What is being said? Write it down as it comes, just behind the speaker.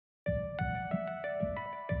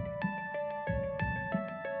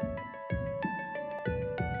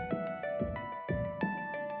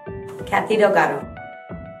Kathy Delgado.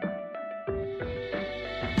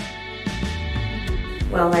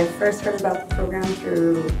 Well, I first heard about the program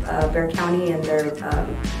through Bexar County and their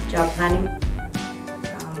job planning,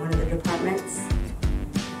 one of the departments.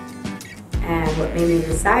 And what made me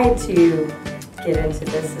decide to get into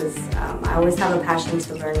this is I always have a passion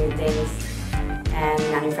to learn new things, and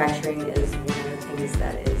manufacturing is one of the things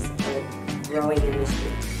that is a growing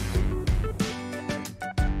industry.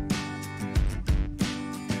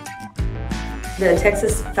 The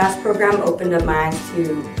Texas FAST program opened up my eyes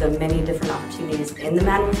to the many different opportunities in the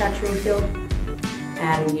manufacturing field,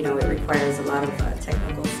 and it requires a lot of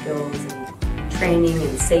technical skills and training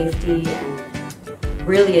and safety, and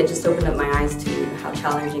really it just opened up my eyes to how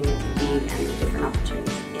challenging it can be and the different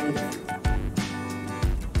opportunities in the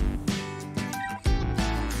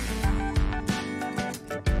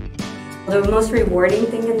field. The most rewarding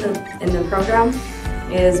thing in the program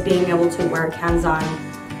is being able to work hands-on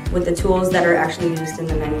with the tools that are actually used in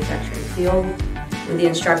the manufacturing field, with the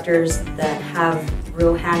instructors that have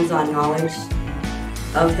real hands-on knowledge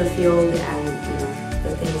of the field and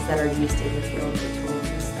the things that are used in the field, the tools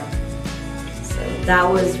and stuff. So that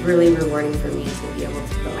was really rewarding for me to be able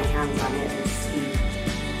to put my hands on it and see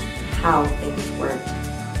how things work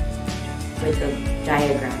with the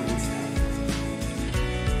diagram and stuff.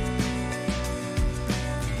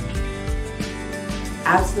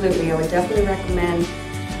 Absolutely, I would definitely recommend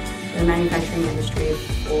the manufacturing industry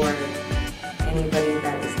for anybody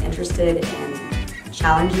that is interested in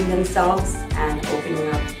challenging themselves and opening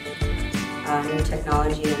up new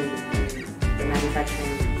technology in the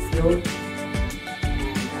manufacturing field.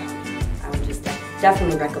 And I would just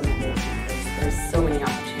definitely recommend it because there's so many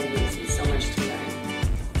opportunities.